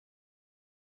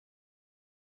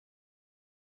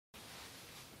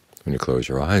When you close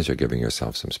your eyes, you're giving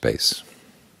yourself some space.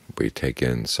 We take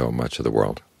in so much of the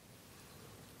world.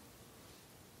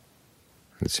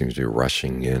 It seems to be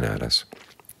rushing in at us.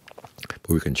 But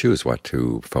we can choose what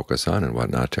to focus on and what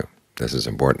not to. This is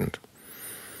important.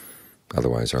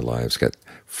 Otherwise our lives get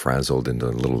frazzled into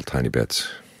little tiny bits.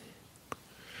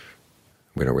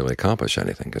 We don't really accomplish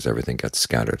anything because everything gets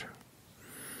scattered.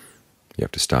 You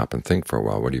have to stop and think for a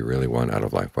while. What do you really want out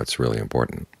of life? What's really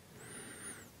important?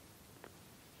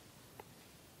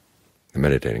 And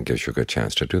meditating gives you a good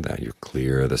chance to do that. You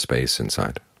clear the space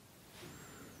inside.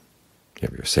 You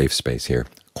have your safe space here,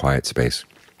 quiet space.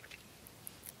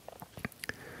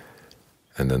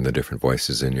 And then the different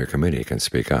voices in your committee can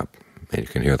speak up, and you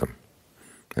can hear them.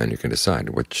 And you can decide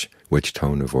which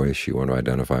tone of voice you want to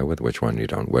identify with, which one you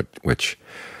don't, which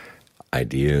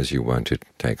ideas you want to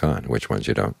take on, which ones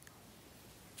you don't.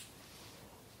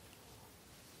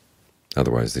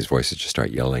 Otherwise these voices just start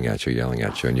yelling at you,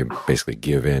 and you basically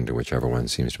give in to whichever one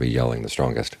seems to be yelling the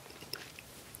strongest.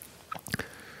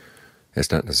 It's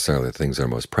not necessarily the things that are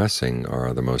most pressing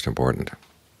are the most important.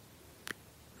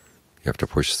 You have to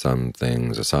push some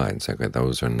things aside and say, okay,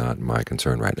 those are not my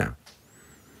concern right now.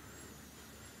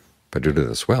 But to do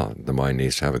this well, the mind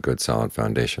needs to have a good solid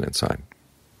foundation inside.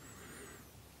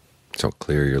 So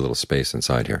clear your little space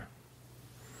inside here.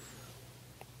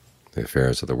 The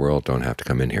affairs of the world don't have to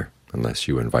come in here unless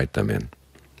you invite them in.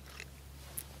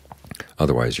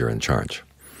 Otherwise you're in charge.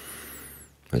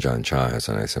 Ajahn Chah has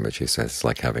a nice image. He says it's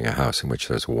like having a house in which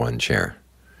there's one chair,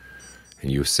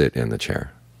 and you sit in the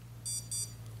chair,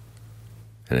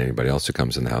 and anybody else who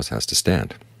comes in the house has to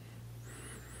stand.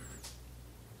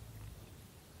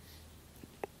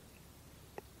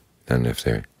 And if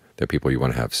they're people you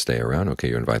want to have stay around, okay,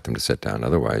 you invite them to sit down.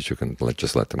 Otherwise you can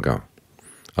just let them go.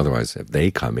 Otherwise, if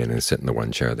they come in and sit in the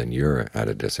one chair, then you're at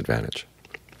a disadvantage.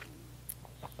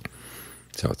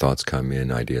 So thoughts come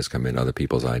in, ideas come in, other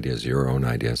people's ideas, your own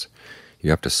ideas. You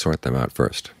have to sort them out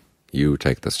first. You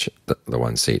take the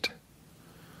one seat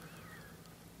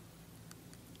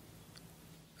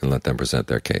and let them present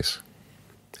their case.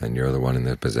 And you're the one in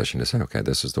the position to say, okay,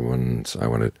 this is the ones I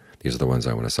want to, these are the ones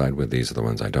I want to side with, these are the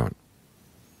ones I don't.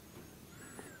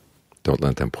 Don't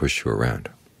let them push you around.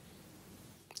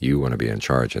 You want to be in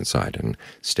charge inside, and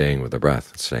staying with the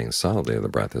breath, staying solidly with the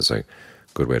breath is a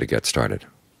good way to get started.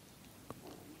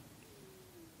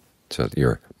 So that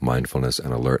your mindfulness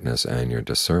and alertness and your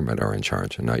discernment are in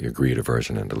charge, and not your greed,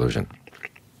 aversion, and delusion.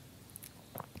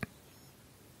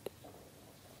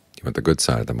 You want the good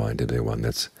side of the mind to be the one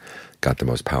that's got the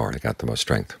most power, got the most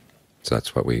strength. So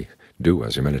that's what we do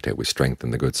as we meditate. We strengthen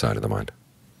the good side of the mind,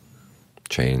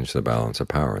 change the balance of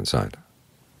power inside.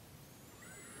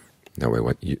 That way,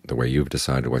 the way you've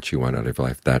decided what you want out of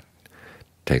life, that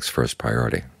takes first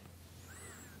priority.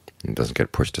 It doesn't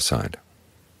get pushed aside.